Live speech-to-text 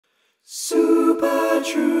Super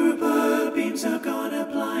Trooper beams are gonna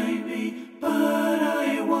blind me, but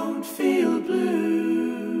I won't feel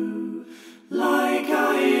blue like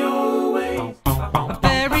I always.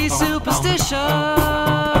 Very superstitious.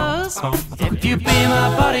 If you be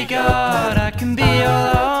my bodyguard, I can be your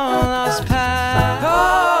long lost pal.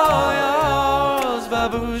 Oh, yours,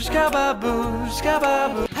 babushka, babushka,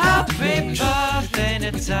 babu. Happy birthday,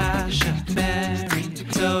 Natasha, Mary,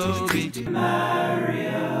 Toby,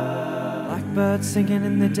 Maria. Blackbird singing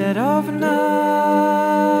in the dead of night.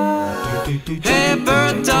 Hey,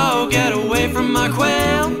 bird dog, get away from my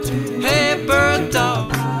quail. Hey, bird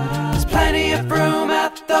dog. There's plenty of room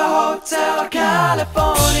at the Hotel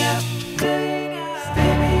California. Baby,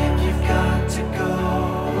 if you've got to go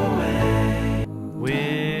away,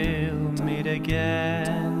 We'll meet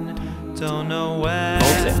again, don't know when.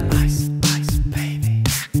 ice, baby.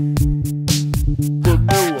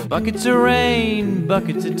 Buckets of rain,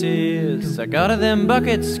 buckets of tears. I got them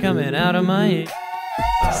buckets coming out of my ears.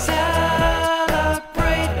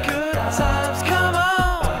 Celebrate good times, come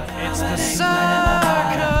on. It's the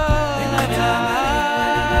circle of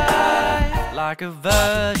life. Like a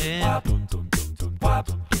virgin,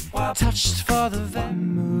 touched for the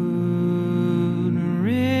moon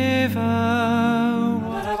river.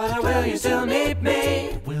 Will you still need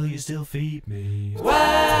me? Will you still feed me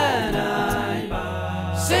When I'm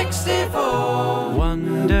 64?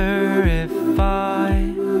 Wonder if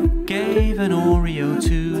I gave an Oreo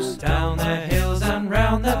to down the hills and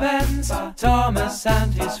round the bends, Thomas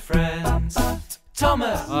and his friends.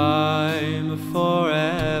 Thomas, I'm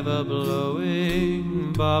forever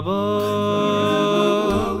blowing bubble.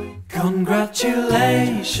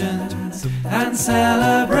 Congratulations and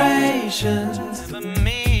celebrations for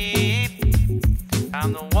me.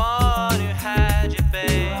 I'm the one who had you,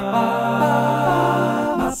 babe.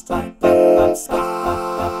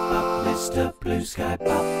 Mr. Blue Sky.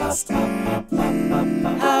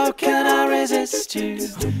 How can I resist you,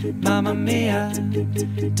 Mamma Mia?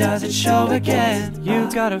 Does it show again? You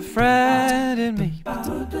got a friend in me.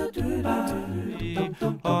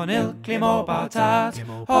 Honil klimobatat,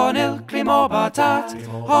 honil klimobatat,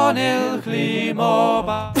 honil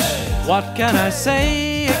klimobat. What can I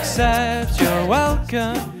say except you're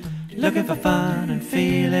welcome? Looking for fun and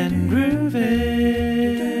feeling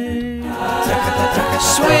groovy.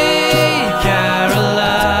 Sweet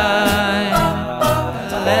Caroline,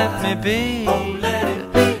 let me be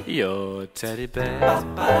your teddy bear.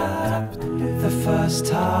 The first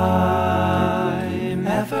time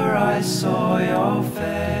ever I saw your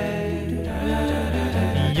face,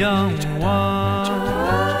 young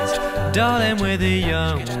ones, darling with the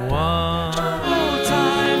young ones. No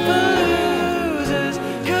time for losers,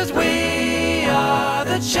 'cause we are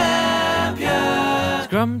the champions.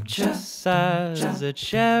 Scrumptious as a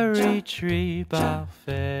cherry tree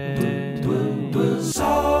parfait. So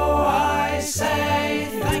I say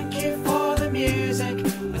thank you for